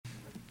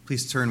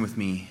Please turn with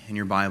me in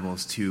your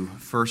Bibles to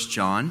 1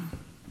 John.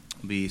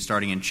 We'll be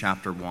starting in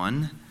chapter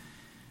 1.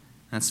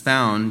 That's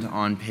found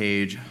on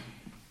page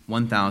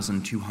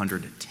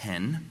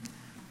 1210.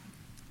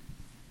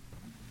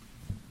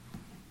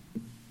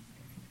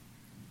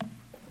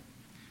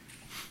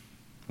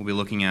 We'll be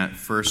looking at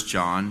 1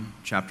 John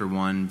chapter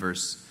 1,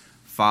 verse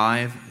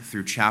 5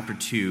 through chapter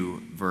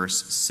 2,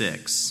 verse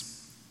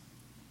 6.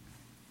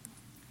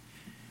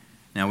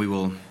 Now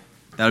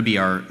that would be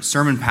our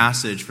sermon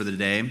passage for the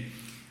day.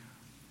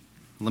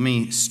 Let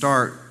me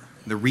start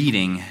the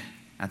reading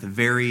at the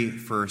very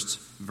first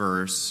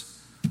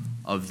verse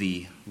of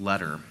the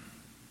letter.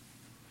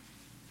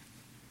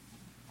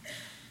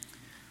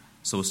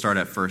 So we'll start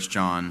at 1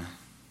 John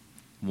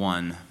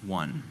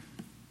 1:1.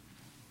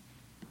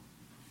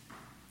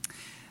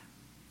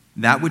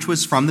 That which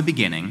was from the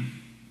beginning,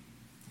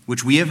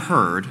 which we have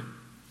heard,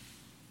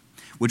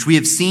 which we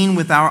have seen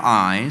with our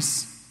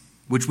eyes,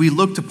 which we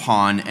looked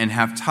upon and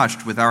have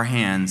touched with our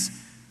hands,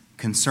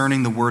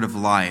 concerning the word of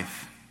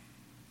life.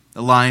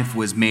 The life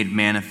was made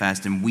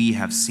manifest, and we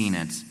have seen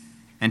it,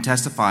 and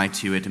testify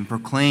to it, and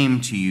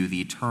proclaim to you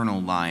the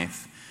eternal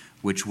life,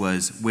 which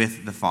was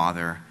with the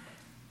Father,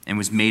 and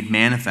was made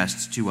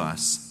manifest to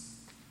us.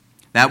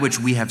 That which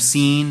we have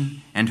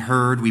seen and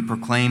heard, we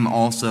proclaim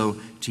also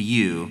to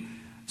you,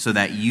 so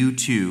that you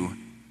too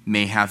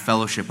may have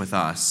fellowship with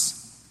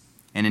us.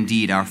 And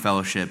indeed, our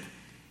fellowship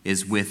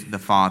is with the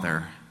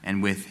Father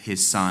and with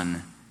his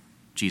Son,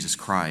 Jesus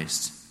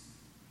Christ.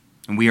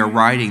 And we are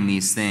writing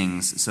these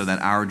things so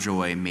that our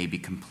joy may be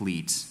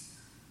complete.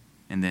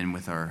 And then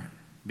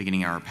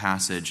beginning our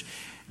passage,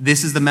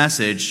 this is the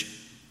message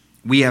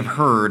we have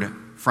heard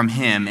from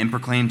him and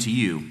proclaim to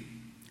you,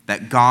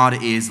 that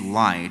God is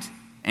light,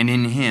 and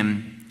in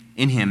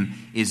him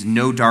is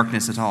no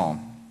darkness at all.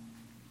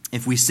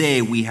 If we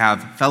say we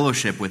have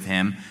fellowship with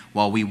him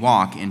while we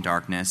walk in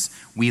darkness,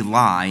 we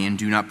lie and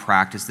do not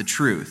practice the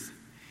truth.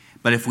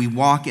 But if we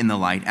walk in the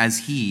light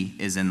as he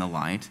is in the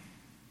light,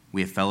 we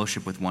have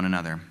fellowship with one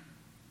another.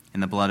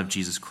 And the blood of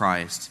Jesus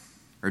Christ,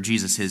 or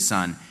Jesus his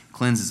Son,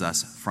 cleanses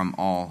us from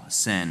all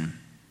sin.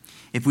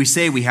 If we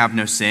say we have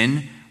no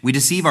sin, we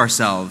deceive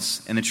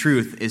ourselves, and the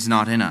truth is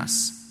not in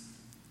us.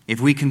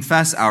 If we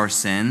confess our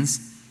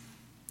sins,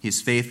 he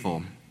is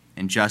faithful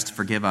and just to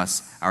forgive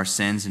us our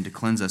sins and to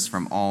cleanse us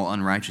from all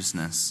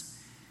unrighteousness.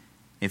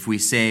 If we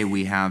say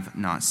we have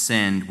not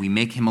sinned, we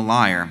make him a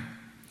liar,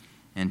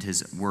 and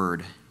his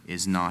word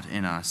is not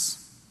in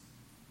us.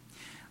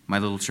 My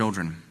little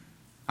children,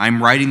 I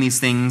am writing these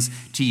things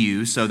to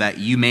you so that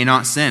you may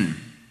not sin.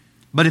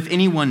 But if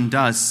anyone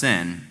does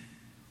sin,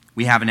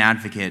 we have an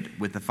advocate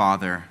with the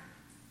Father,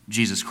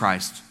 Jesus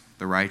Christ,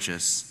 the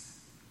righteous.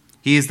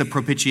 He is the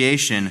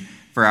propitiation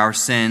for our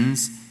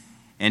sins,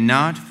 and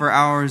not for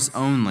ours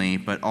only,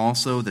 but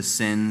also the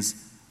sins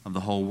of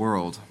the whole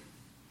world.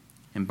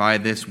 And by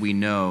this we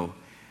know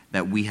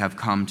that we have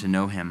come to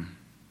know him,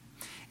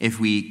 if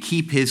we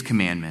keep his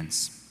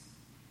commandments.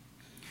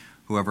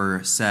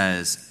 Whoever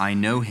says, I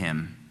know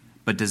him,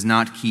 but does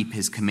not keep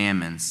his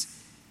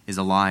commandments, is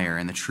a liar,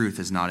 and the truth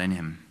is not in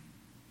him.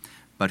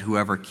 But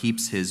whoever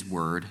keeps his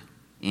word,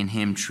 in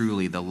him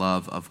truly the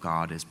love of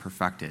God is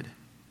perfected.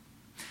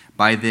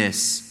 By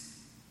this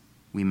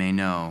we may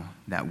know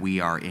that we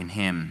are in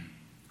him.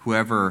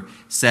 Whoever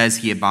says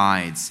he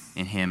abides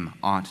in him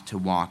ought to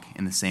walk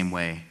in the same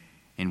way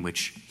in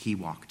which he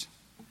walked.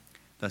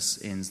 Thus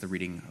ends the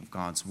reading of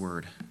God's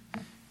word.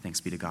 Thanks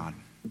be to God.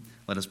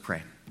 Let us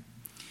pray.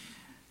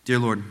 Dear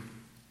Lord,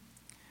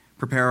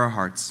 prepare our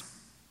hearts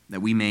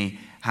that we may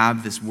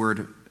have this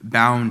word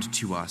bound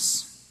to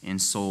us in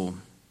soul,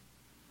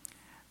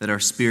 that our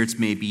spirits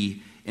may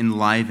be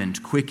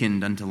enlivened,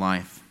 quickened unto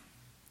life.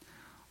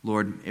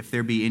 Lord, if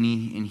there be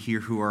any in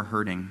here who are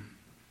hurting,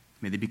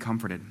 may they be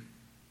comforted.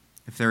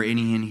 If there are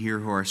any in here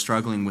who are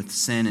struggling with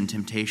sin and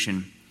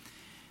temptation,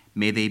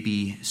 may they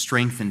be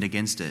strengthened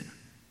against it.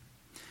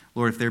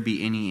 Lord, if there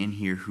be any in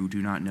here who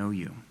do not know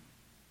you,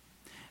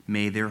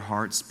 may their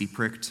hearts be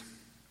pricked.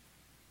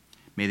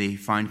 May they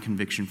find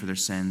conviction for their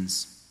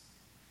sins.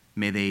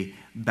 May they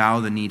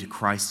bow the knee to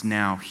Christ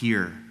now,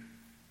 here,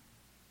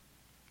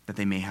 that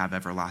they may have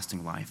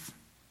everlasting life.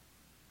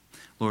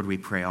 Lord, we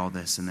pray all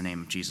this in the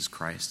name of Jesus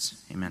Christ.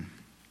 Amen.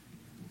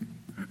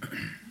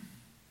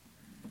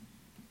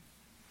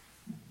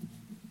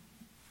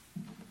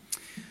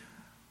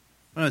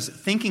 When I was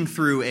thinking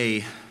through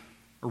a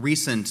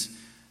recent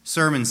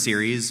sermon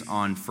series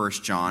on 1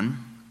 John,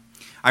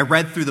 I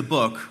read through the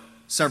book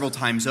several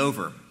times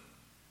over.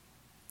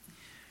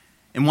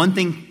 And one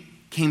thing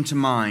came to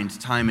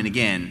mind time and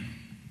again,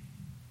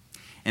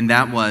 and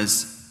that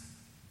was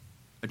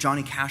a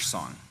Johnny Cash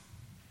song,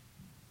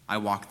 I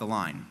Walk the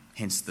Line,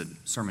 hence the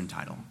sermon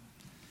title.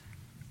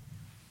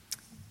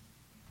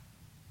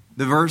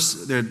 The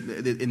verse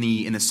in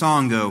the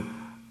song go,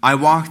 I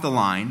walk the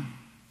line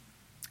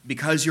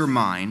because you're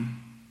mine.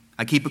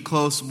 I keep a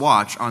close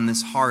watch on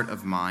this heart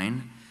of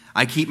mine.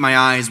 I keep my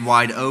eyes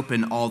wide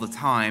open all the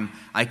time.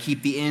 I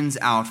keep the ends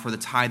out for the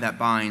tie that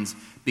binds.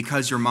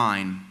 Because you're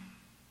mine,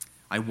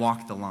 I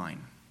walk the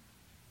line.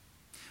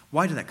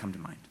 Why did that come to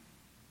mind?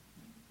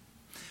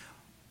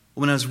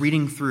 When I was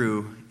reading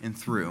through, and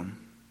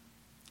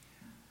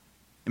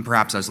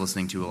perhaps I was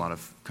listening to a lot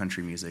of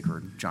country music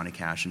or Johnny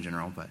Cash in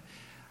general, but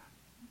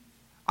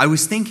I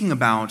was thinking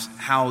about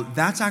how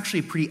that's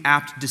actually a pretty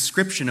apt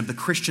description of the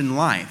Christian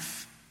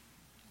life.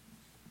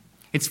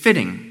 It's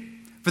fitting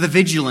for the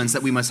vigilance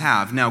that we must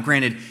have. Now,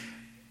 granted,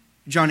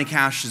 Johnny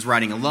Cash is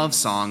writing a love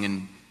song,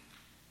 and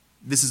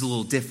this is a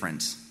little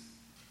different.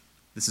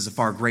 This is a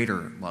far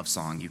greater love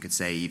song, you could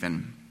say,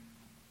 even.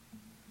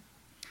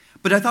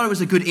 But I thought it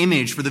was a good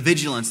image for the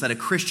vigilance that a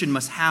Christian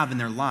must have in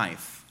their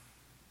life.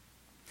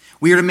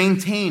 We are to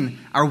maintain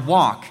our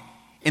walk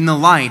in the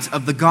light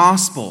of the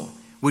gospel,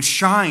 which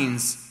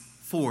shines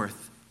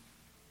forth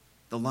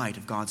the light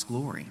of God's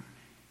glory.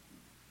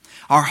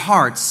 Our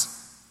hearts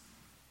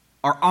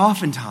are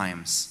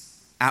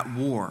oftentimes at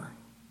war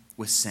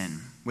with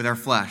sin, with our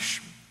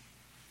flesh.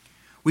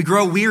 We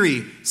grow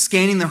weary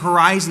scanning the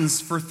horizons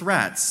for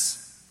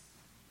threats.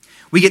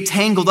 We get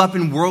tangled up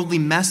in worldly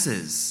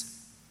messes.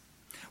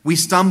 We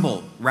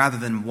stumble rather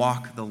than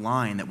walk the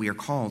line that we are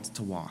called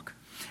to walk.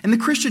 And the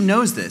Christian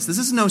knows this. This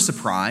is no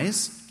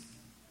surprise.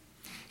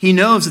 He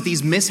knows that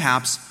these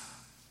mishaps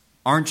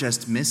aren't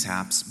just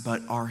mishaps,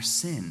 but are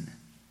sin.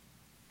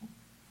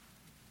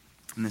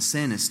 And the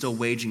sin is still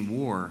waging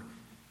war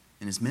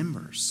in his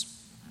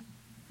members.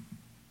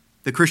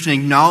 The Christian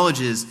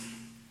acknowledges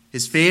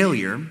his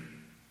failure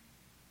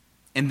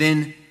and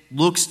then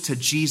looks to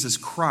Jesus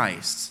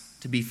Christ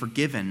to be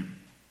forgiven,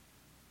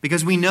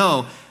 because we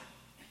know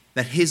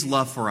that his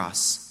love for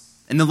us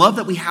and the love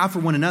that we have for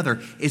one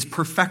another is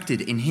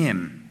perfected in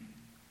him.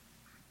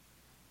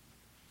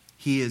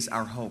 He is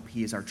our hope.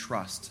 He is our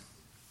trust.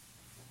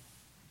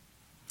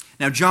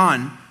 Now,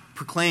 John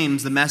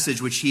proclaims the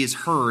message which he has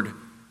heard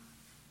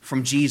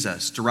from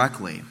Jesus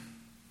directly.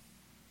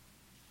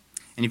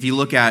 And if you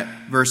look at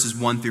verses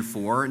 1 through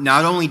 4,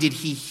 not only did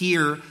he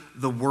hear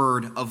the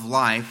word of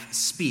life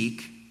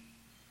speak,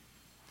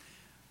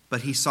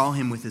 but he saw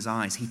him with his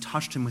eyes. He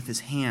touched him with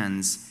his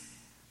hands.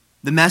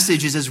 The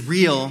message is as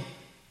real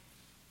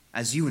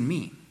as you and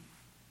me.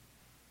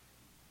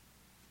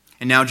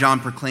 And now John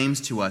proclaims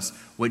to us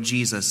what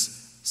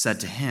Jesus said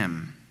to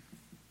him.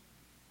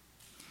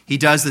 He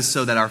does this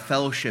so that our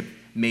fellowship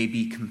may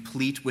be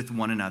complete with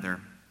one another,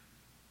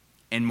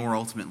 and more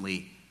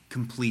ultimately,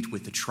 complete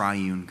with the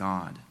triune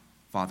God,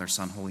 Father,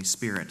 Son, Holy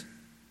Spirit.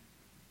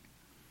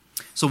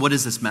 So what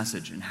is this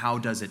message, and how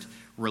does it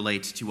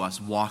relate to us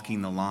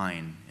walking the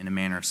line in a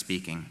manner of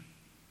speaking?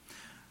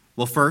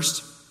 Well,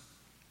 first,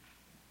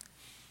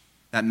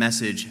 that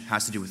message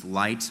has to do with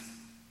light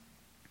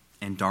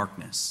and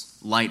darkness.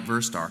 Light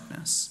versus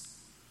darkness.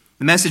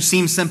 The message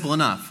seems simple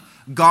enough.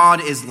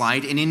 God is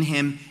light, and in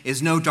him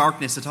is no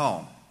darkness at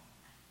all.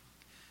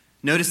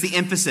 Notice the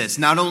emphasis.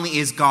 Not only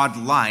is God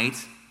light,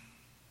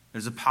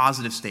 there's a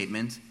positive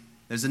statement,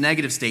 there's a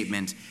negative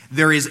statement.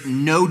 There is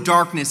no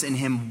darkness in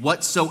him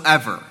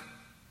whatsoever.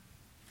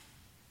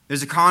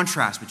 There's a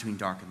contrast between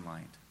dark and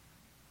light.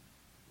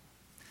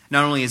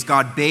 Not only is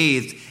God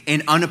bathed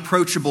in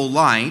unapproachable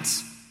light,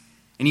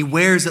 and he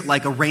wears it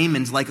like a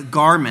raiment, like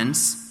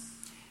garments,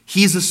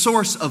 he is the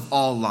source of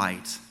all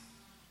light.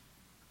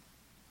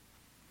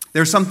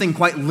 There's something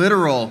quite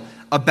literal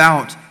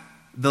about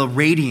the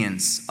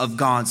radiance of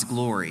God's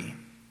glory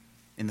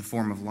in the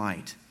form of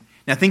light.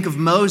 Now think of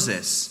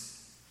Moses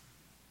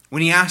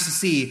when he asked to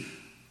see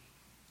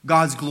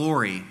God's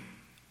glory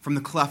from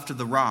the cleft of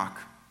the rock,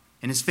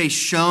 and his face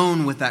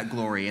shone with that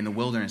glory in the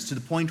wilderness to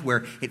the point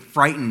where it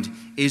frightened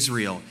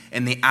Israel,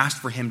 and they asked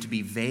for him to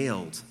be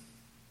veiled.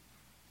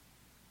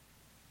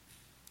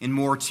 And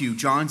more to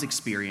John's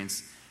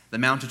experience, the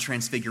Mount of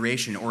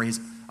Transfiguration, or his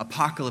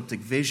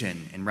apocalyptic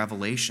vision in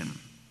Revelation.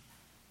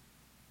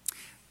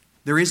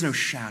 There is no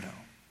shadow.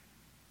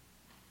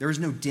 There is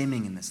no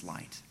dimming in this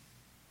light.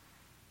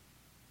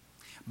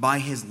 By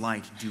his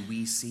light do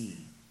we see.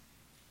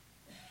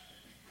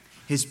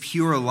 His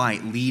pure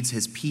light leads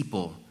his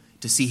people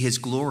to see his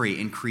glory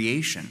in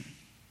creation.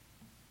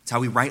 It's how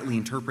we rightly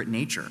interpret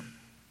nature.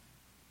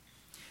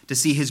 To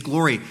see his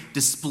glory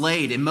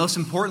displayed, and most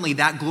importantly,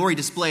 that glory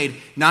displayed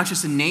not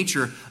just in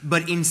nature,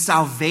 but in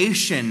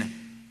salvation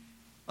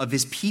of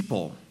his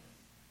people.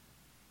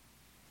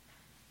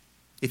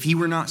 If he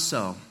were not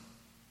so,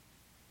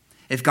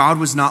 if God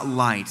was not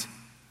light,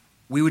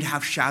 we would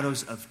have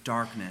shadows of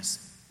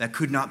darkness that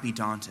could not be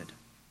daunted.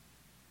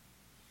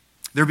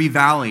 There would be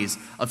valleys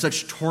of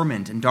such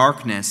torment and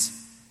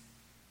darkness,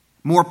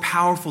 more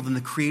powerful than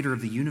the creator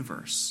of the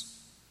universe,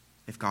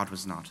 if God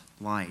was not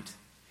light.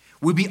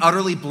 We'd be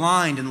utterly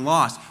blind and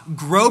lost,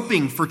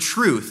 groping for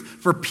truth,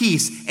 for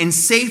peace and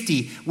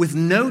safety, with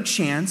no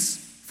chance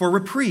for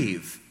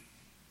reprieve.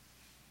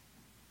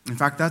 In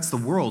fact, that's the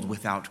world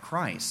without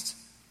Christ.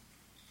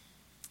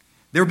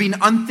 There would be an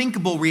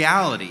unthinkable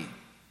reality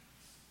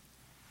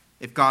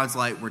if God's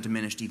light were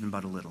diminished even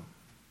but a little.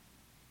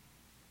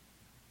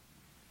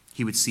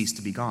 He would cease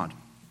to be God.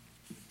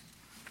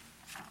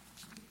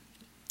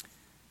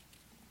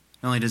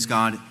 Not only does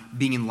God,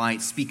 being in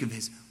light, speak of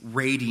his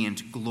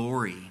radiant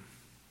glory,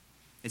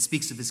 It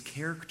speaks of his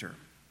character,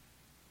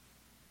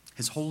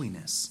 his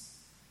holiness.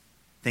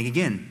 Think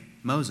again,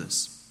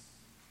 Moses,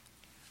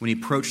 when he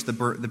approached the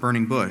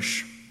burning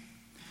bush.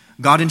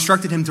 God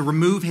instructed him to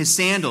remove his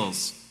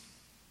sandals,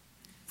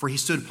 for he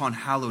stood upon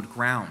hallowed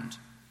ground.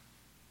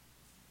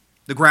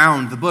 The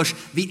ground, the bush,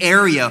 the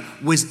area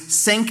was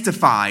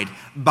sanctified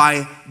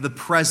by the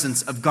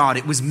presence of God.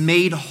 It was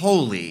made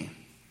holy.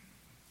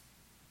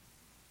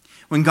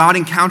 When God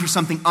encounters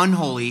something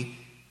unholy,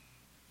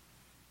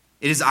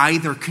 it is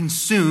either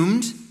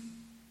consumed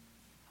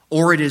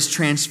or it is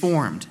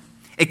transformed.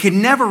 It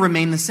can never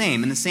remain the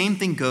same, and the same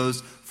thing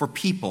goes for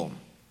people.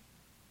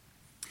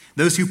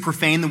 Those who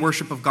profane the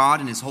worship of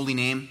God in his holy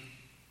name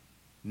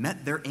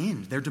met their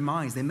end, their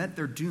demise. They met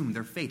their doom,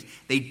 their fate.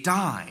 They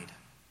died.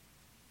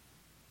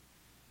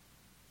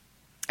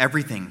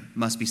 Everything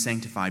must be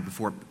sanctified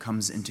before it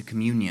comes into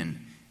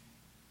communion,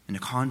 into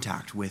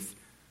contact with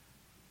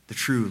the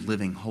true,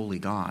 living, holy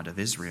God of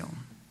Israel.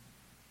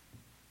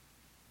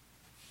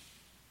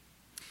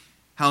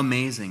 How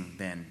amazing,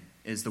 then,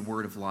 is the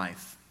word of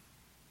life.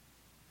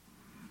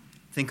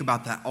 Think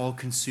about that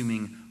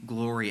all-consuming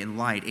glory and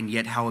light, and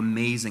yet how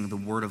amazing the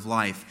word of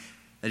life,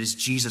 that is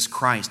Jesus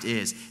Christ,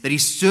 is. That he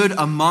stood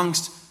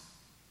amongst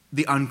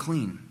the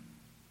unclean,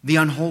 the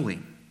unholy.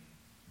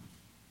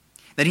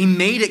 That he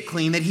made it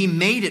clean, that he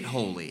made it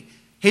holy.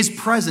 His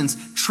presence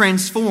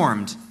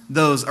transformed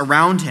those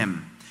around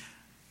him.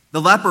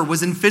 The leper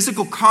was in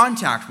physical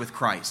contact with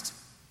Christ.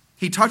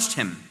 He touched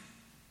him,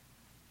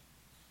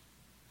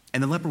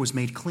 and the leper was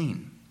made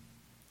clean.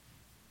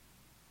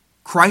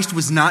 Christ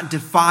was not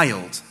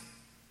defiled.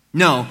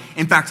 No,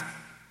 in fact,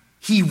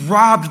 he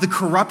robbed the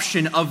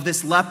corruption of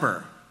this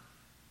leper,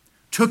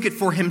 took it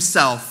for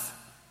himself,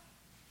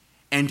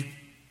 and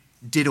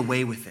did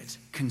away with it,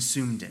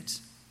 consumed it.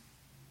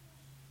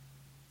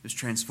 It was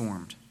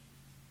transformed.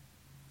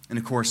 And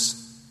of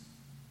course,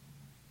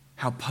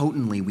 how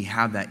potently we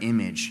have that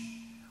image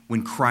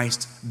when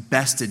Christ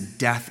bested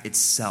death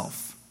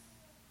itself,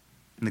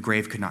 and the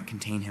grave could not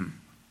contain him.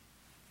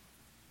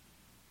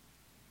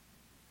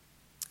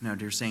 Now,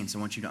 dear saints, I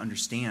want you to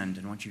understand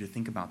and I want you to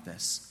think about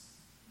this.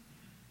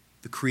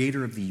 The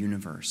creator of the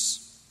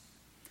universe,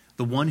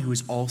 the one who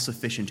is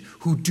all-sufficient,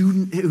 who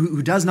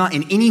does not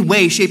in any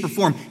way, shape, or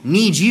form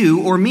need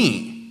you or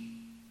me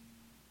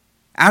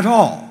at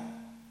all.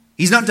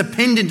 He's not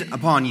dependent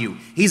upon you.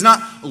 He's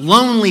not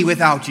lonely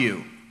without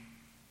you.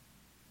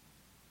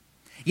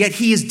 Yet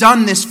he has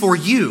done this for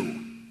you.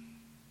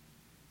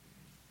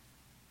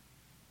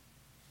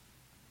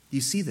 Do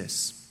you see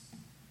this?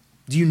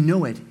 Do you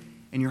know it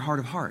in your heart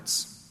of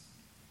hearts?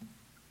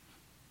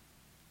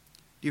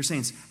 Dear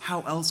saints,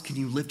 how else can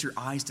you lift your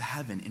eyes to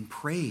heaven in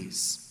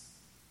praise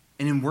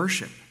and in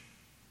worship?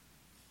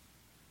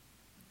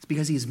 It's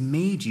because he has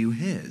made you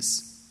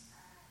his.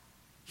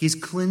 He has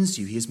cleansed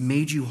you. He has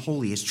made you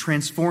holy. He has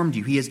transformed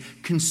you. He has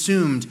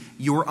consumed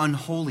your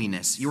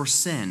unholiness, your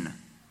sin.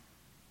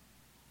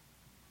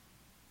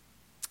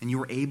 And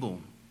you are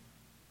able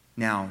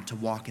now to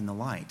walk in the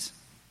light,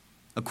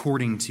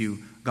 according to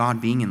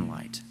God being in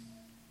light.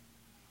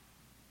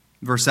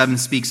 Verse 7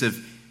 speaks of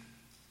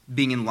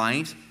being in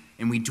light,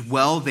 and we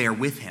dwell there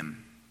with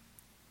him.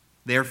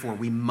 Therefore,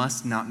 we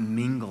must not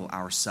mingle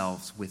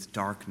ourselves with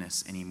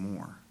darkness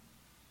anymore.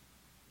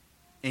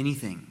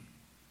 Anything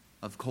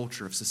of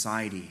culture, of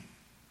society,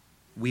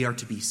 we are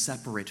to be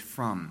separate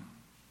from.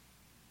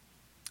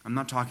 I'm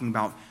not talking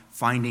about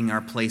finding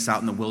our place out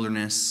in the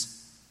wilderness,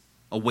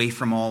 away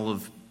from all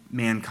of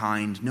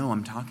mankind. No,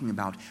 I'm talking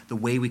about the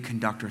way we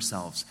conduct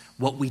ourselves,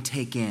 what we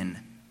take in,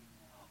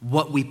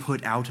 what we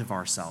put out of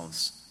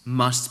ourselves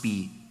must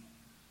be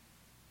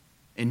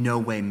in no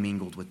way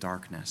mingled with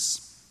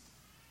darkness.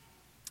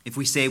 If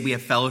we say we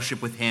have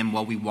fellowship with him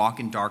while we walk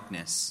in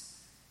darkness,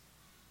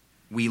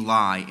 we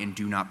lie and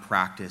do not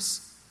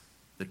practice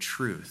the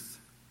truth.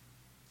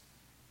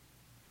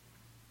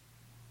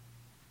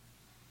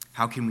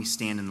 How can we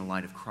stand in the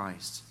light of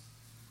Christ?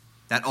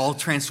 That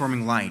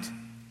all-transforming light,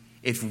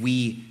 if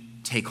we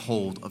take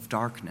hold of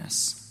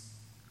darkness,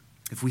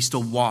 if we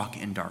still walk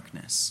in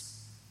darkness.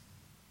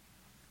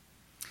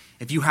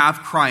 If you have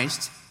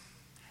Christ,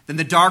 then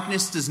the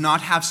darkness does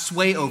not have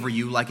sway over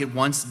you like it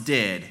once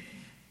did.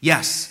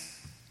 Yes,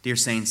 dear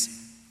saints,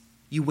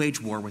 you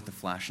wage war with the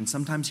flesh, and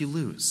sometimes you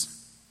lose.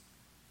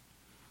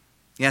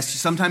 Yes,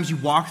 sometimes you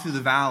walk through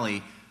the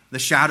valley, the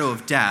shadow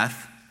of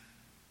death,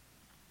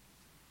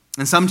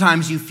 and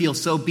sometimes you feel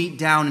so beat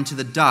down into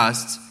the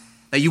dust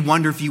that you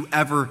wonder if you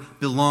ever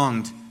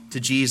belonged to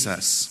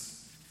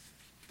Jesus.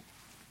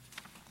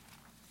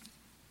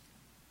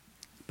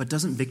 But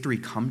doesn't victory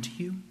come to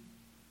you?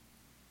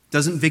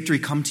 Doesn't victory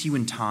come to you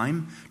in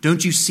time?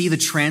 Don't you see the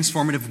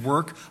transformative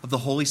work of the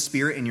Holy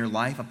Spirit in your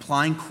life,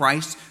 applying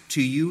Christ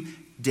to you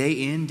day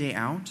in, day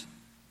out?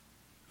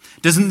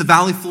 Doesn't the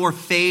valley floor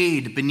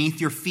fade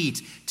beneath your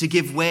feet to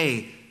give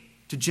way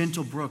to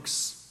gentle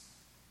brooks,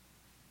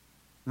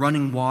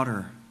 running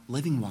water,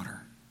 living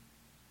water,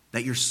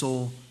 that your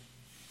soul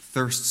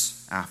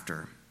thirsts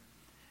after?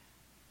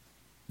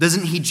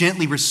 Doesn't he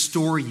gently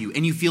restore you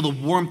and you feel the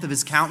warmth of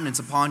his countenance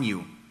upon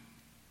you?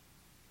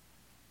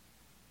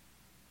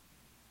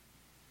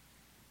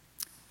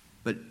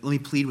 But let me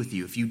plead with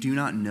you, if you do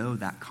not know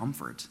that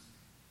comfort,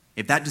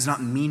 if that does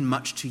not mean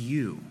much to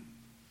you,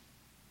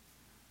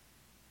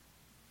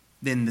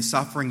 then the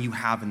suffering you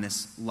have in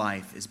this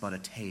life is but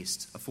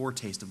a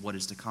foretaste of what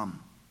is to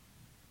come.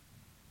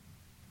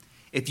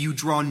 If you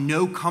draw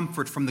no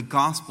comfort from the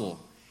gospel,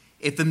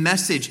 if the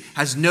message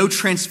has no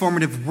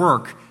transformative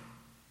work,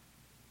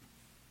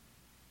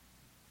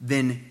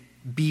 then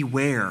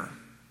beware,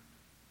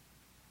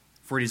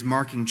 for it is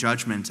marking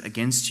judgment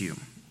against you.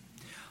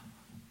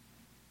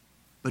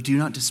 But do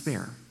not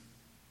despair,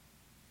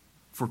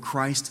 for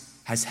Christ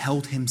has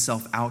held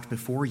himself out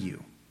before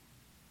you.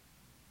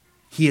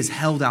 He has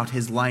held out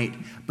his light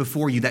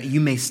before you that you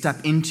may step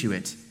into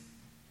it.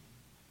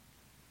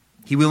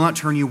 He will not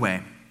turn you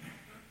away.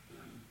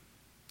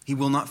 He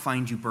will not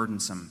find you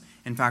burdensome.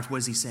 In fact, what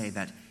does he say?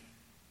 That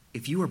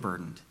if you are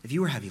burdened, if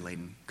you are heavy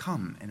laden,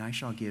 come and I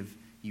shall give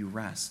you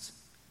rest.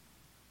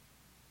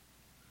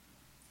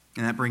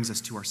 And that brings us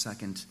to our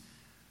second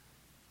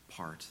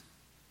part.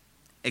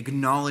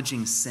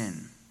 Acknowledging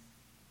sin.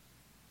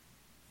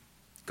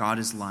 God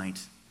is light,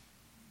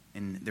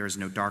 and there is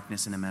no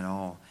darkness in him at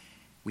all.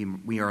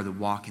 We are the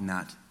walk in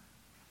that,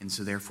 and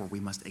so therefore we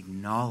must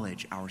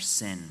acknowledge our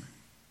sin.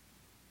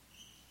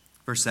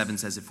 Verse 7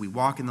 says, if we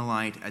walk in the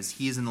light as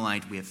he is in the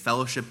light, we have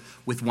fellowship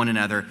with one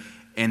another,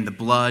 and the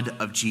blood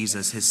of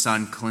Jesus, his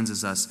Son,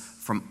 cleanses us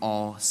from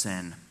all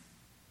sin.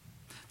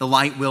 The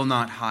light will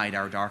not hide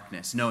our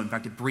darkness. No, in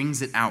fact, it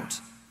brings it out.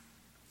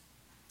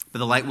 But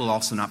the light will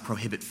also not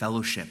prohibit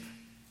fellowship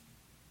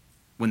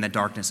when that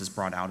darkness is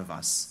brought out of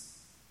us,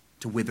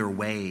 to wither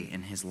away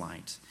in his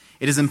light.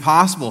 It is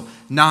impossible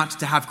not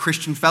to have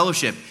Christian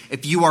fellowship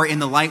if you are in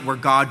the light where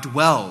God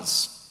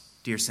dwells,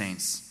 dear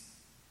saints.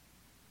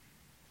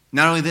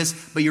 Not only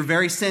this, but your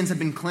very sins have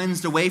been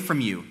cleansed away from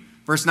you.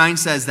 Verse 9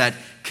 says that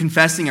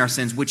confessing our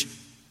sins, which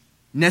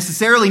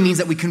necessarily means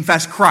that we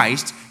confess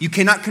Christ. You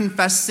cannot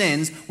confess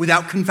sins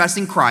without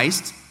confessing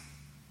Christ.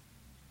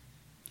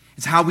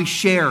 It's how we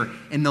share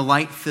in the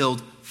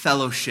light-filled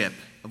fellowship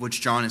of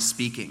which John is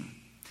speaking.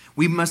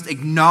 We must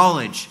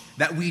acknowledge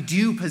that we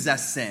do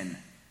possess sin.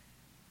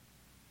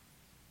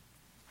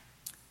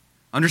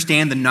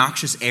 Understand the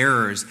noxious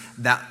errors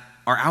that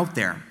are out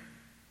there.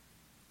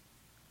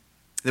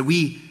 That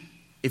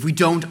if we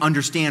don't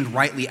understand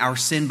rightly our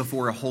sin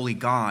before a holy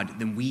God,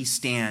 then we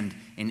stand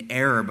in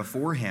error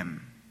before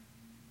him.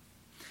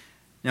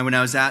 Now, when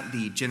I was at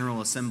the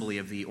General Assembly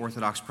of the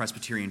Orthodox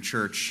Presbyterian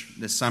Church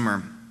this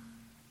summer,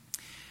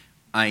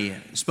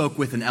 I spoke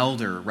with an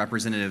elder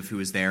representative who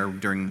was there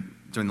during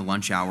the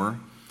lunch hour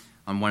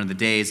on one of the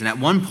days. And at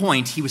one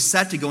point, he was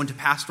set to go into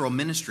pastoral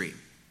ministry.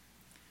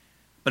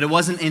 But it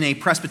wasn't in a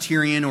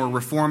Presbyterian or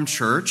Reformed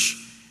church.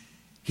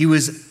 He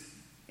was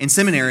in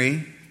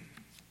seminary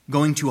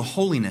going to a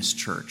holiness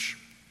church.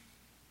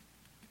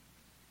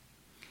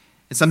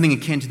 It's something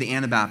akin to the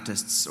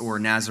Anabaptists or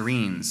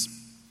Nazarenes.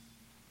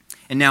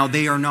 And now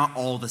they are not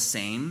all the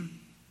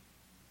same.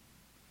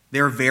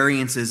 There are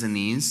variances in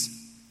these.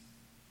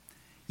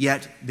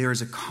 Yet there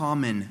is a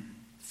common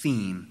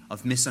theme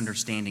of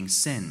misunderstanding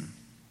sin.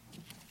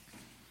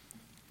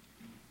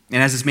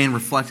 And as this man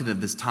reflected of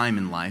this time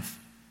in life,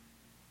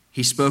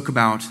 he spoke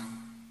about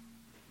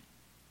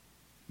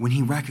when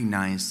he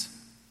recognized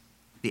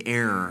the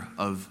error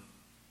of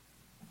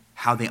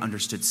how they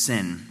understood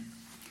sin.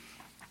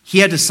 He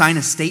had to sign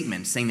a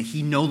statement saying that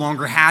he no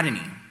longer had any,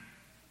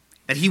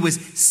 that he was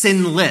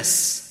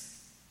sinless.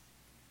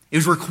 It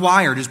was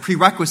required, it was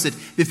prerequisite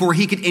before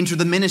he could enter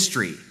the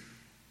ministry.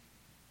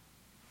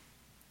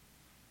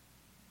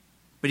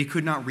 But he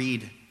could not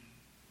read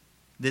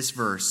this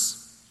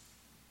verse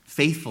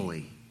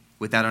faithfully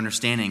with that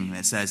understanding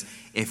that says,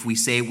 if we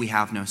say we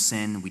have no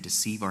sin, we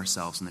deceive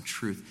ourselves and the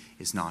truth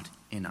is not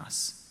in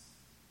us.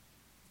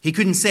 He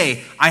couldn't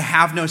say, I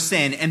have no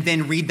sin, and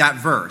then read that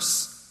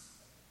verse,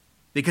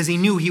 because he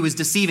knew he was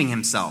deceiving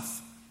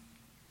himself.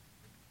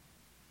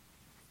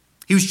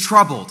 He was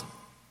troubled,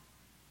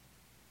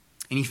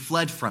 and he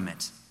fled from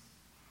it.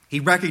 He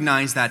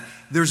recognized that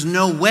there's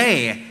no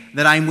way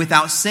that I'm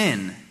without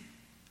sin.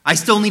 I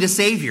still need a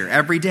Savior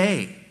every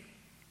day.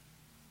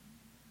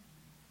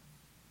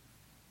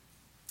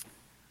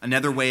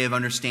 Another way of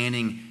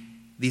understanding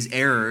these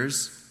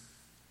errors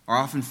are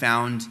often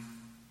found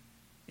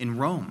in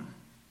Rome,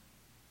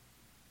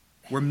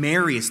 where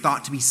Mary is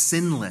thought to be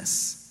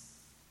sinless.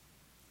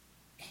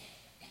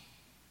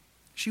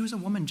 She was a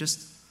woman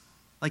just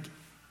like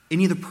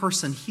any other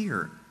person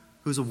here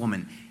who's a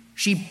woman.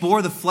 She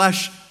bore the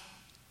flesh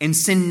and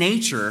sin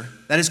nature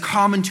that is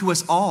common to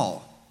us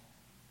all.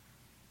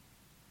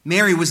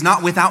 Mary was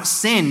not without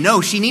sin. No,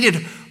 she needed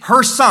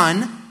her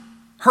Son,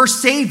 her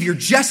Savior,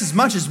 just as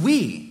much as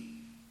we.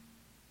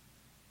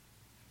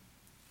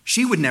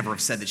 She would never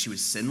have said that she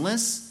was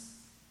sinless.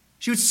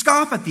 She would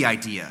scoff at the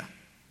idea.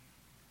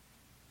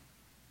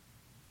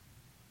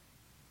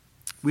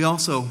 We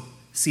also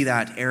see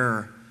that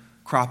error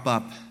crop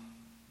up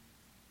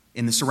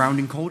in the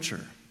surrounding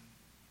culture,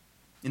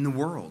 in the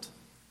world,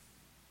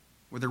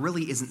 where there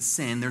really isn't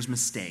sin, there's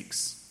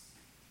mistakes.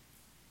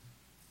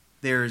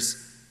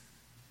 There's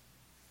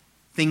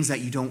things that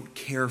you don't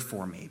care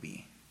for,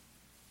 maybe.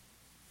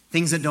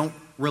 Things that don't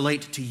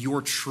relate to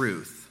your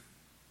truth.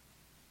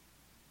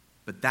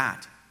 But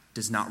that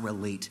does not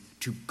relate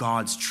to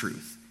God's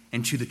truth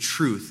and to the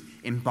truth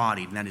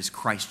embodied, and that is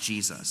Christ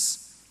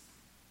Jesus.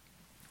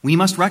 We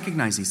must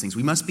recognize these things.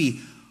 We must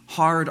be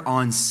hard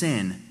on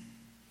sin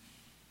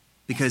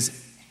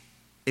because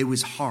it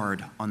was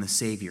hard on the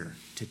Savior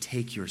to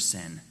take your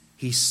sin.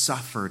 He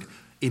suffered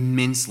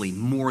immensely,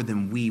 more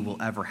than we will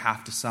ever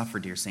have to suffer,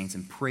 dear saints,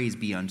 and praise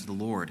be unto the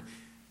Lord.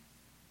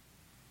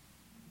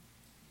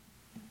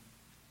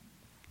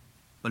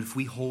 But if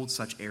we hold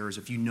such errors,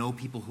 if you know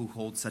people who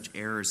hold such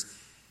errors,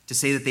 to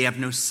say that they have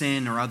no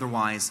sin or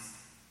otherwise,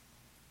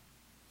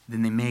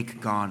 then they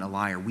make God a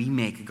liar. We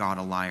make God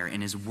a liar,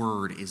 and his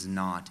word is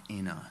not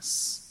in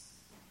us.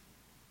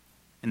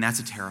 And that's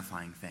a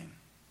terrifying thing.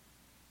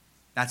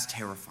 That's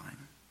terrifying.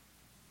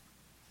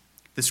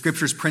 The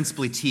scriptures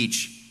principally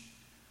teach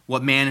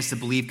what man is to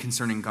believe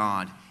concerning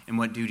God and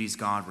what duties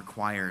God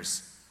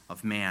requires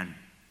of man.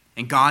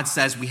 And God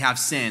says we have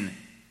sin.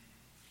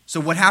 So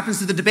what happens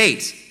to the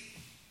debate?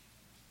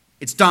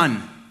 It's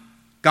done.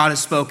 God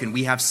has spoken.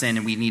 We have sin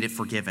and we need it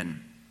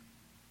forgiven.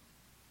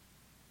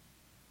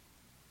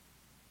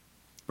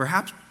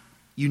 Perhaps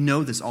you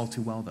know this all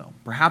too well, though.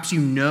 Perhaps you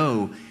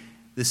know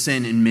the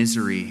sin and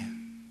misery.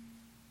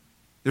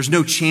 There's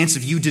no chance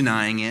of you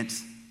denying it.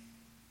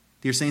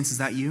 Dear saints, is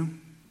that you?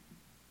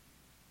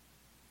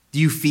 Do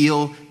you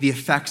feel the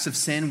effects of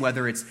sin,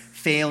 whether it's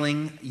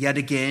failing yet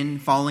again,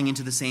 falling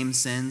into the same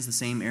sins, the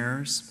same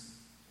errors?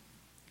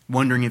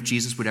 Wondering if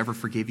Jesus would ever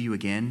forgive you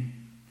again?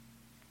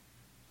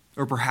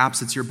 Or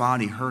perhaps it's your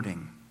body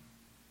hurting.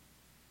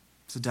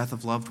 It's the death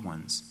of loved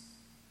ones.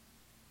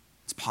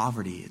 It's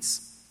poverty.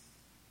 It's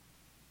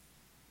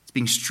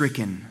being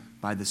stricken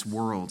by this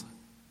world,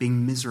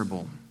 being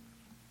miserable.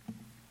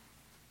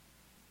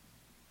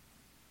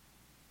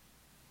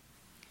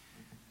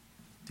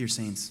 Dear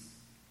saints,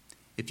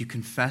 if you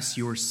confess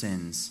your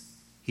sins,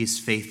 he is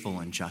faithful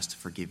and just to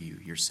forgive you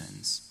your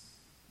sins.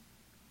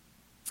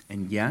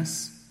 And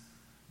yes,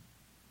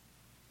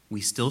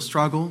 we still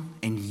struggle,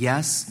 and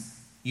yes,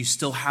 you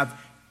still have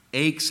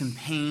aches and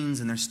pains,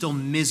 and there's still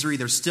misery,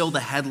 there's still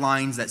the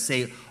headlines that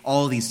say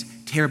all these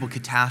terrible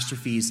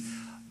catastrophes.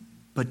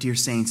 But dear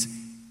saints,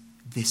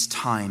 this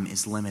time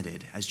is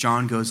limited. As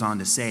John goes on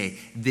to say,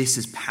 this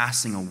is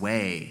passing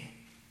away.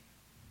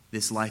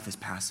 This life is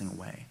passing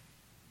away,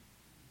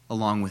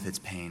 along with its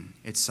pain,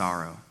 its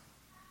sorrow.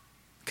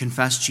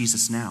 Confess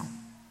Jesus now.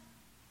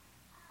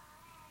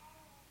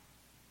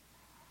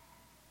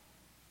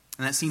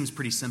 And that seems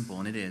pretty simple,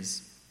 and it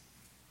is.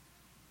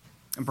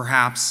 And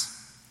perhaps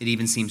it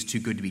even seems too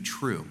good to be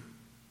true.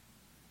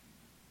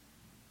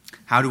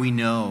 How do we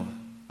know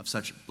of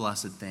such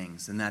blessed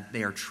things and that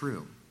they are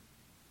true?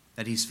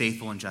 That he's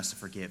faithful and just to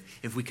forgive.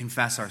 If we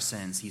confess our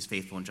sins, he's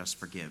faithful and just to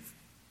forgive.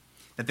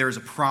 That there is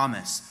a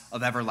promise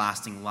of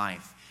everlasting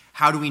life.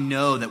 How do we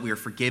know that we are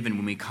forgiven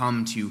when we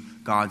come to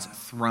God's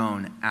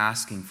throne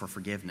asking for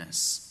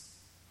forgiveness?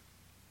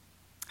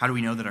 How do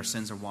we know that our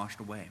sins are washed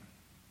away?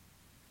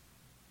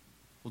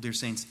 Well, dear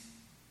saints,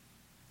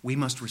 we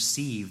must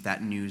receive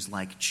that news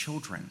like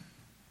children.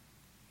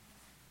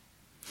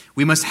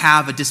 We must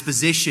have a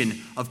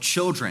disposition of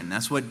children.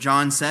 That's what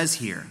John says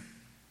here.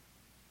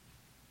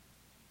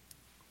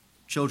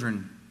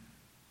 Children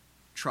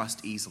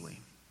trust easily.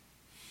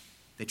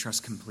 They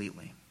trust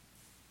completely.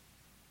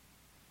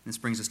 This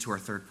brings us to our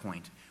third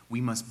point.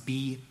 We must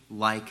be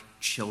like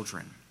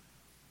children.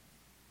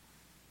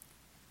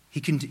 He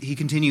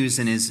continues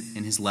in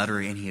his letter,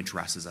 and he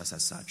addresses us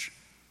as such.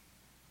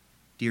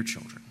 Dear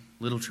children,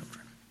 little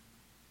children.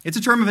 It's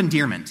a term of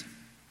endearment.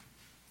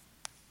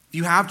 If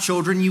you have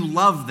children, you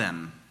love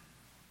them.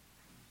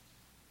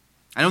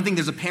 I don't think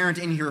there's a parent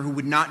in here who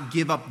would not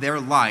give up their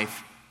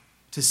life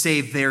to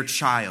save their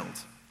child.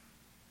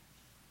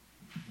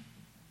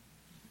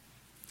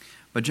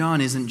 But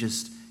John isn't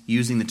just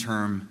using the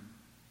term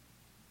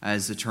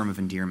as a term of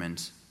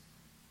endearment,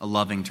 a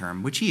loving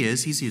term, which he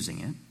is, he's using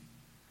it.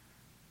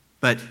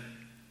 But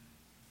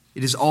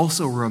it is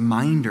also a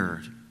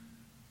reminder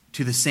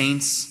to the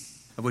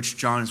saints of which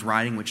John is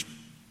writing, which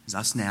is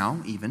us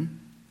now even,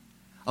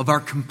 of our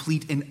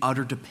complete and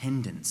utter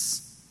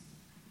dependence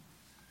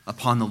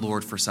upon the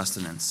Lord for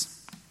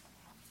sustenance.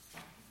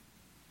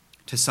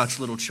 To such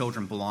little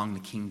children belong the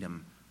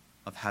kingdom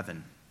of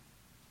heaven.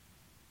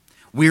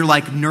 We're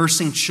like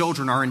nursing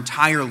children our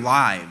entire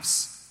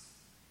lives.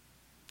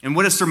 And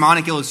what a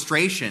sermonic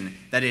illustration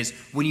that is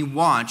when you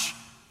watch,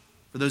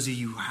 for those of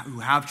you who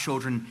have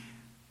children,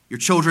 your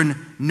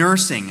children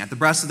nursing at the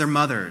breasts of their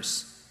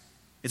mothers.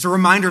 It's a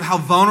reminder of how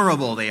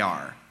vulnerable they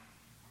are.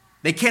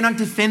 They cannot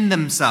defend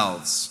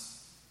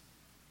themselves.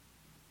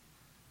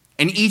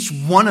 And each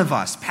one of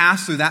us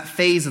passed through that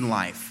phase in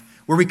life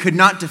where we could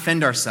not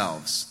defend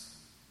ourselves.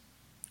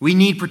 We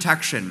need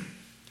protection.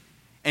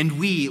 And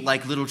we,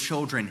 like little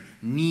children,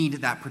 need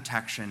that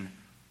protection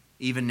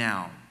even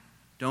now.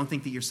 Don't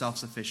think that you're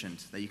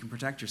self-sufficient, that you can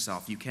protect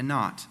yourself. You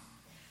cannot.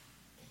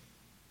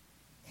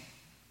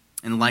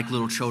 And like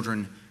little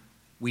children,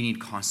 we need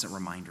constant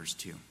reminders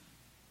too.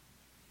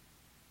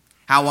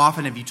 How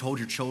often have you told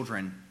your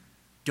children,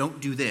 don't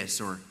do this,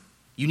 or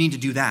you need to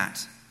do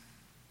that?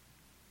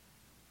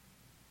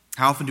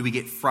 How often do we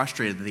get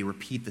frustrated that they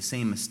repeat the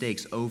same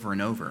mistakes over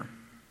and over?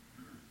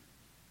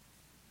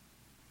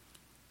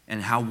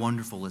 And how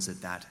wonderful is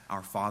it that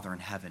our Father in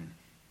heaven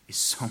is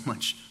so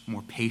much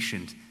more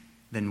patient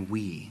than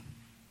we.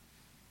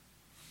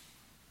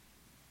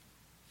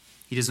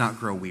 He does not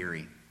grow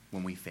weary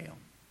when we fail.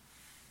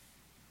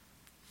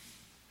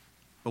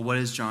 But what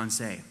does John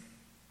say?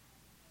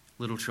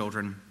 Little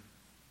children,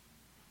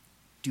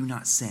 do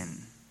not sin.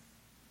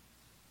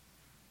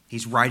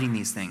 He's writing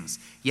these things.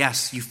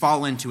 Yes, you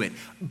fall into it,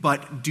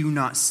 but do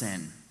not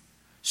sin.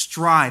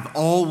 Strive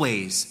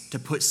always to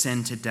put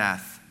sin to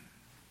death.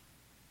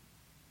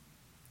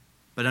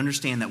 But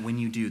understand that when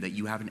you do, that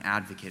you have an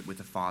advocate with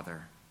the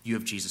Father. You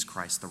have Jesus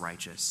Christ, the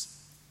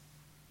righteous.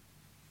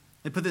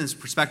 Let me put this in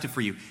perspective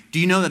for you. Do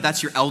you know that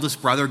that's your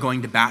eldest brother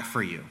going to bat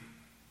for you?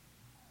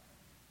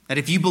 That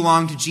if you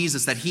belong to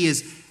Jesus, that he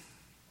is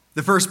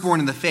the firstborn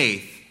in the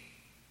faith,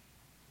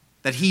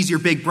 that he's your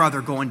big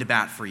brother going to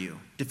bat for you,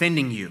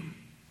 defending you.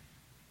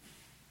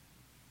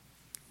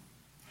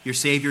 Your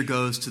Savior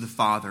goes to the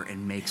Father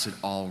and makes it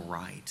all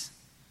right.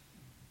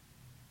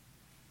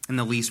 And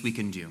the least we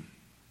can do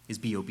is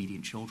be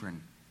obedient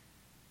children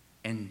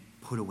and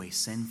put away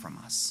sin from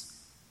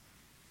us.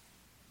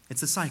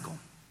 It's a cycle.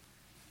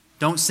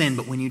 Don't sin,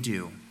 but when you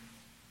do,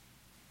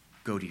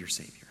 go to your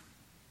Savior.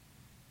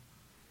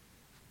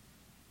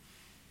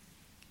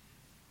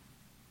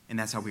 And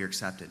that's how we are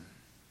accepted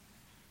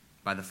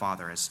by the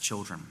Father as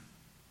children.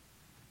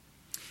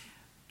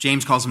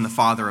 James calls him the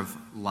Father of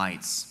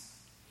lights.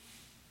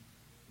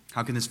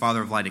 How can this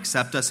Father of light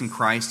accept us in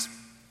Christ?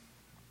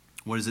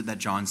 What is it that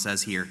John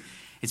says here?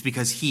 It's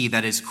because he,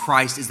 that is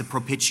Christ, is the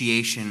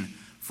propitiation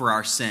for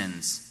our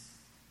sins.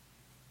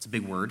 It's a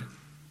big word.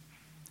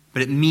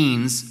 But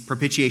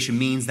propitiation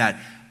means that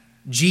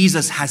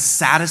Jesus has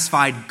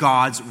satisfied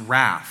God's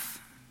wrath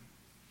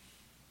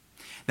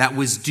that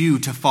was due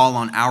to fall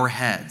on our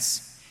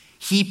heads.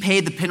 He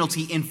paid the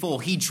penalty in full.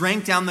 He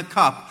drank down the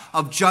cup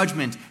of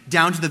judgment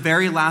down to the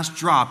very last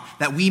drop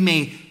that we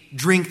may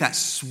drink that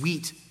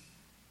sweet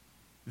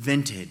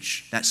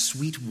vintage, that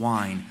sweet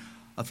wine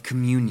of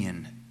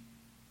communion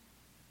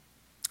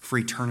for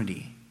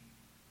eternity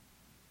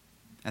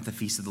at the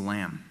Feast of the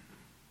Lamb,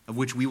 of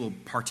which we will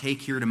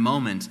partake here in a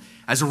moment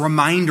as a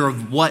reminder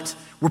of what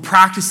we're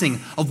practicing,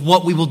 of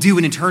what we will do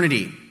in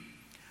eternity.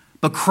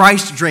 But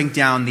Christ drank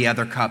down the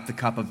other cup, the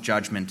cup of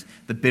judgment,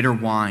 the bitter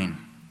wine.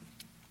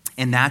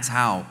 And that's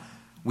how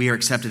we are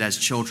accepted as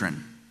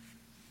children.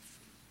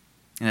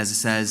 And as it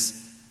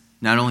says,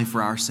 not only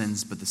for our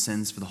sins, but the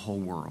sins for the whole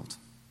world.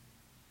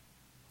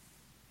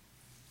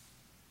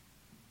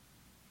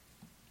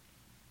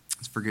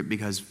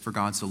 Because for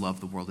God so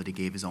loved the world that he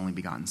gave his only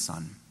begotten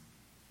Son,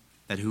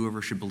 that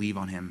whoever should believe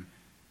on him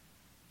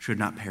should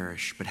not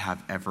perish, but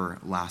have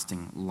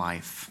everlasting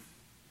life.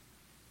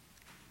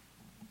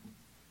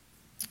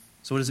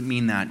 So what does it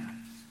mean that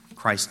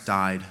Christ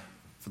died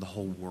for the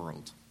whole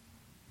world?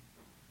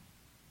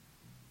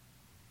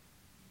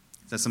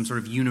 Is that some sort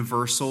of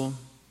universal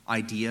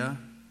idea?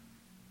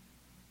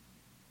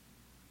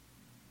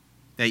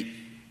 That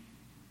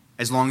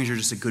as long as you're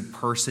just a good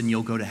person,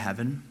 you'll go to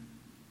heaven?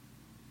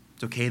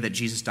 It's okay that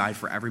Jesus died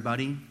for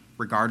everybody,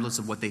 regardless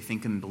of what they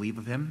think and believe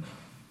of him?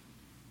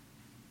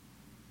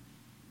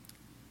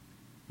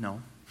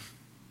 No.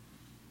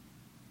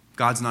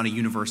 God's not a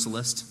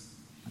universalist.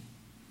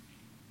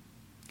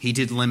 He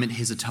did limit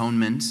his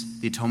atonement,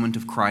 the atonement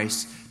of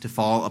Christ, to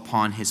fall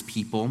upon his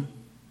people.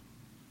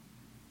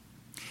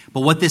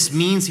 But what this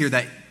means here,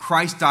 that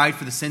Christ died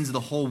for the sins of the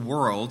whole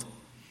world,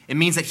 it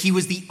means that he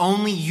was the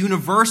only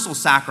universal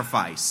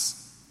sacrifice.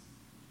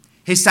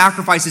 His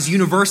sacrifice is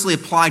universally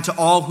applied to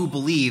all who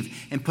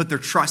believe and put their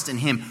trust in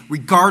him,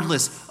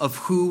 regardless of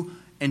who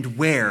and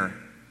where,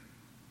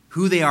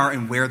 who they are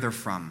and where they're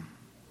from.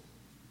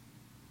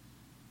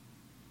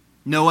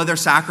 No other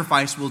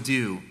sacrifice will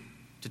do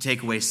to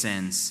take away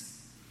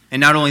sins. And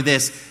not only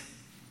this,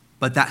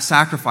 but that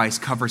sacrifice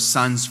covers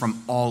sons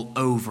from all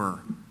over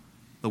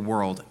the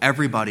world.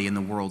 Everybody in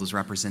the world is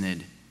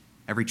represented.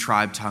 Every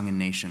tribe, tongue, and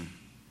nation.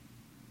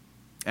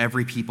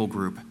 Every people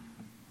group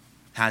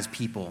has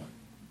people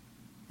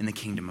in the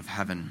kingdom of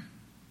heaven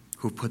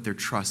who have put their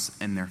trust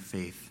and their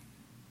faith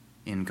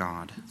in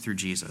God through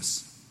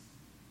Jesus.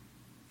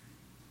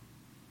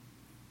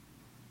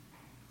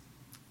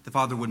 The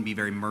Father wouldn't be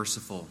very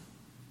merciful,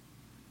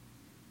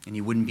 and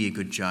he wouldn't be a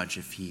good judge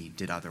if he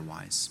did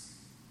otherwise.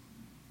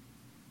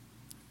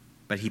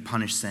 But he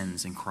punished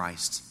sins in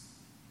Christ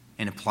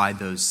and applied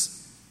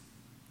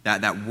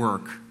that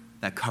work,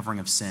 that covering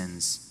of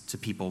sins to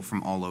people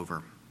from all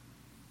over.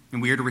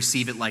 And we are to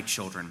receive it like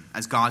children,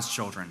 as God's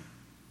children.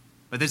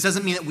 But this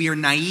doesn't mean that we are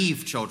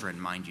naive children,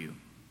 mind you.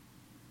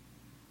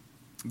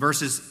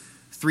 Verses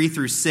 3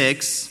 through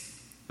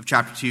 6 of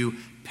chapter 2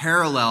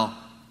 parallel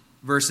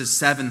verses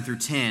 7 through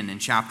 10 in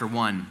chapter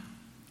 1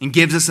 and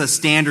gives us a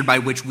standard by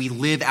which we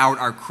live out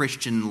our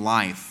Christian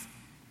life.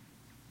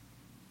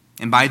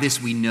 And by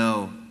this we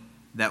know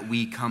that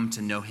we come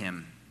to know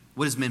him.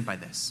 What is meant by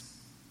this?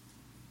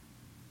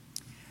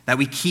 That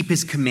we keep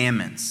his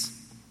commandments.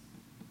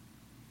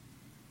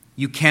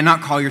 You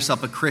cannot call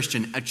yourself a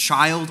Christian, a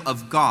child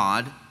of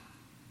God,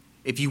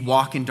 if you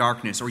walk in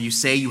darkness, or you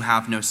say you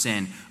have no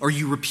sin, or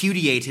you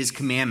repudiate his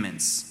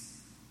commandments.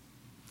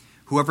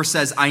 Whoever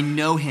says, I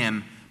know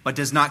him, but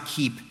does not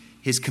keep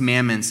his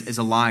commandments is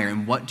a liar.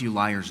 And what do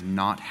liars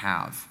not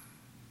have?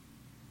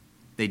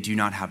 They do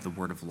not have the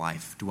word of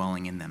life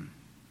dwelling in them.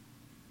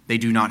 They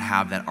do not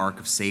have that ark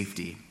of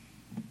safety.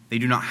 They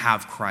do not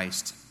have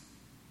Christ.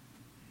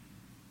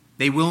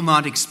 They will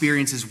not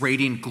experience his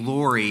radiant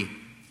glory.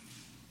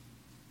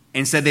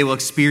 Instead, they will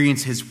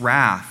experience his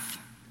wrath.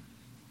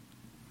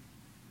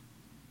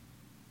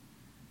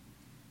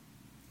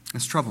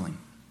 It's troubling.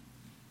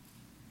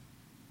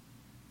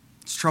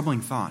 It's a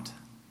troubling thought.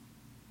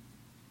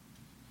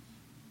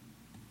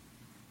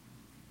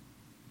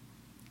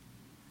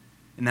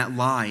 And that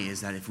lie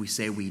is that if we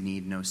say we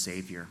need no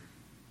Savior,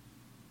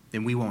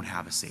 then we won't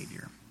have a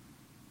Savior.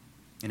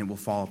 And it will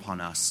fall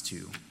upon us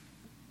to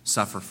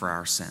suffer for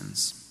our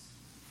sins.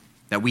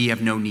 That we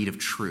have no need of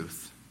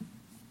truth.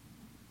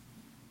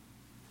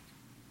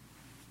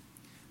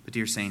 But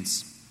dear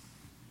saints,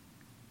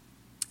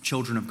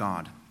 children of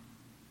God,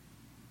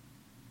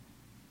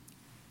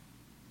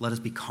 let us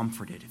be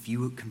comforted if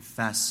you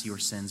confess your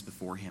sins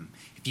before him,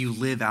 if you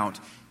live out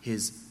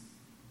his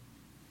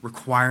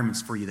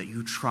requirements for you, that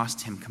you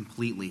trust him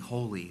completely,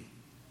 wholly,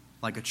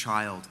 like a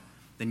child,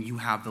 then you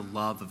have the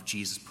love of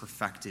Jesus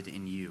perfected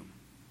in you.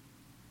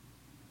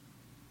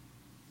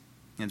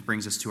 And it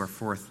brings us to our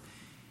fourth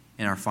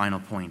and our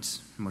final point,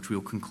 in which we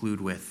will conclude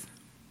with,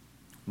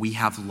 we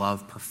have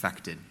love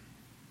perfected.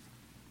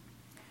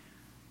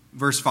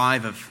 Verse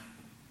 5 of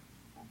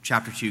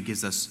chapter 2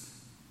 gives us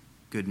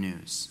good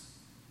news.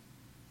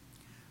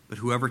 But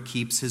whoever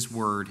keeps his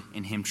word,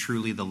 in him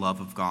truly the love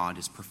of God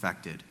is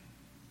perfected.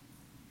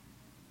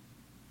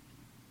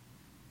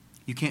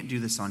 You can't do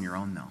this on your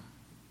own, though.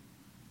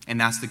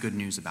 And that's the good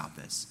news about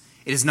this.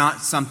 It is not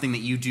something that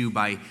you do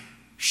by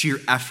sheer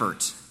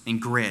effort and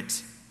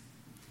grit.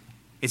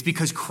 It's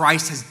because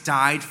Christ has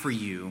died for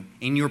you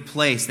in your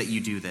place that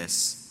you do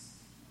this.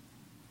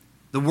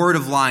 The word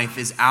of life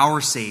is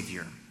our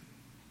Savior.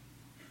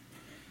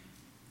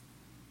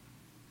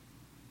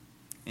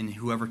 And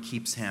whoever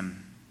keeps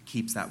him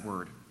keeps that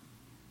word.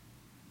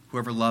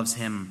 Whoever loves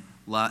him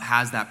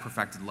has that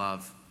perfected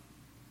love.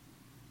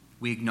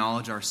 We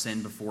acknowledge our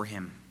sin before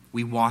him.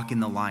 We walk in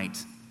the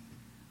light.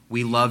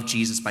 We love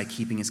Jesus by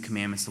keeping his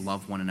commandments to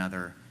love one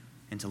another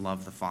and to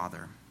love the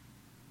Father.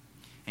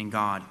 And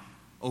God,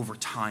 over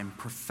time,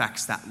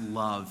 perfects that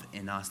love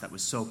in us that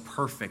was so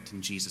perfect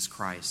in Jesus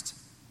Christ.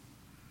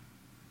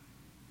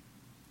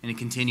 And it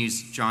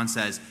continues, John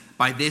says,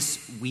 by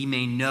this we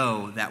may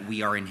know that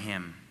we are in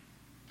him.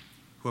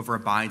 Whoever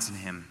abides in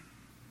him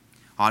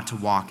ought to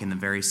walk in the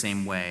very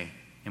same way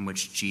in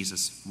which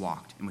Jesus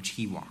walked, in which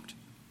he walked.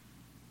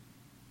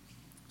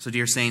 So,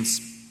 dear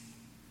saints,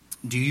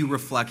 do you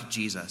reflect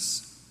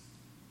Jesus?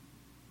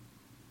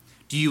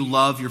 Do you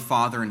love your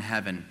Father in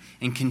heaven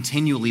and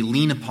continually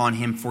lean upon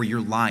him for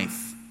your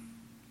life?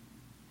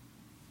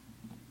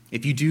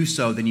 If you do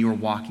so, then you are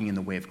walking in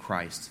the way of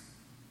Christ.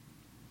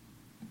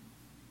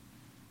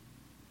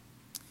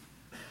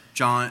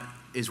 John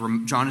is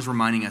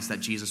reminding us that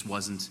Jesus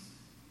wasn't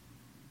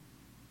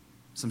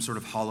some sort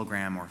of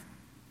hologram or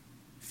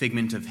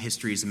figment of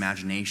history's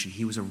imagination.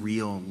 He was a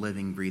real,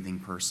 living, breathing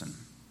person.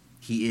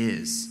 He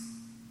is.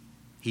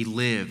 He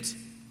lived,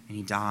 and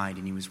he died,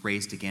 and he was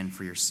raised again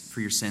for your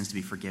sins to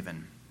be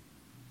forgiven.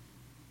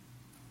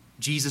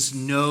 Jesus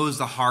knows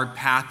the hard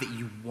path that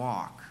you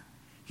walk.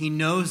 He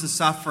knows the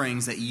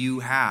sufferings that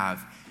you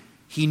have.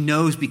 He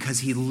knows because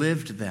he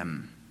lived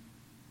them,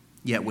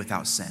 yet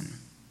without sin.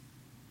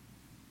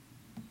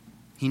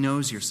 He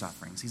knows your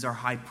sufferings. He's our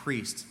high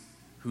priest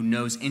who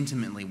knows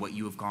intimately what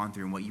you have gone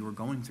through and what you are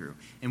going through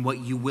and what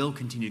you will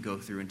continue to go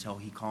through until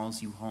he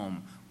calls you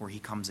home or he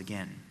comes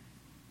again.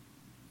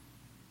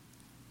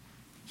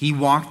 He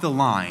walked the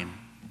line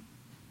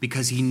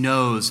because he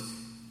knows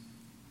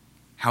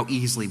how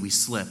easily we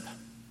slip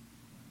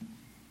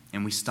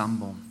and we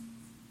stumble.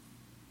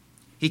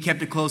 He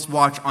kept a close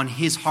watch on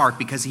his heart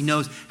because he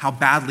knows how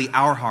badly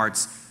our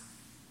hearts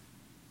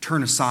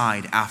turn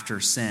aside after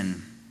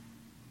sin.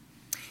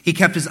 He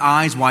kept his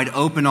eyes wide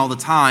open all the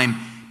time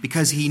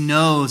because he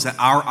knows that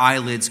our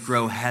eyelids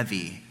grow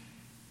heavy.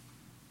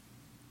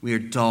 We are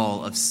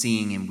dull of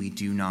seeing and we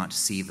do not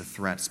see the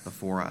threats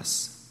before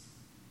us.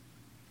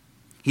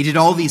 He did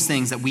all these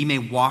things that we may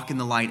walk in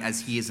the light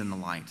as he is in the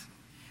light,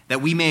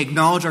 that we may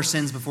acknowledge our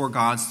sins before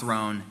God's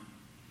throne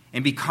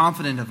and be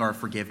confident of our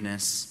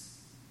forgiveness,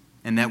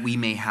 and that we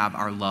may have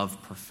our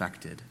love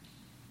perfected.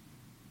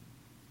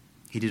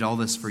 He did all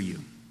this for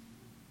you.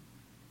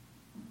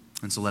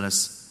 And so let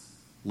us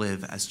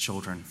live as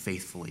children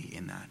faithfully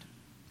in that.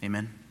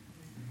 Amen?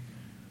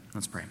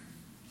 Let's pray.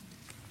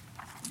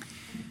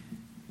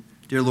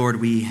 Dear Lord,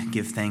 we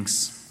give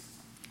thanks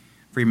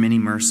for your many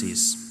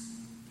mercies,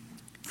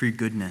 for your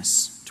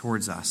goodness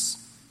towards us,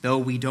 though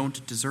we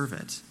don't deserve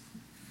it.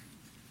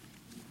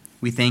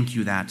 We thank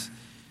you that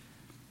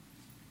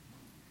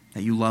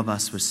you love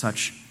us with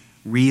such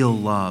real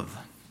love,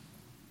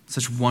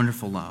 such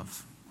wonderful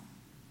love,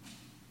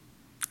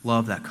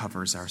 love that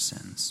covers our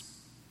sins.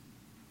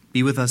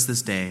 Be with us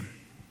this day,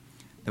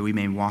 that we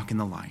may walk in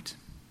the light,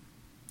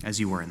 as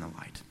you were in the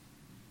light.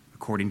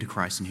 According to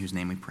Christ, in whose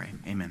name we pray.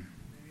 Amen.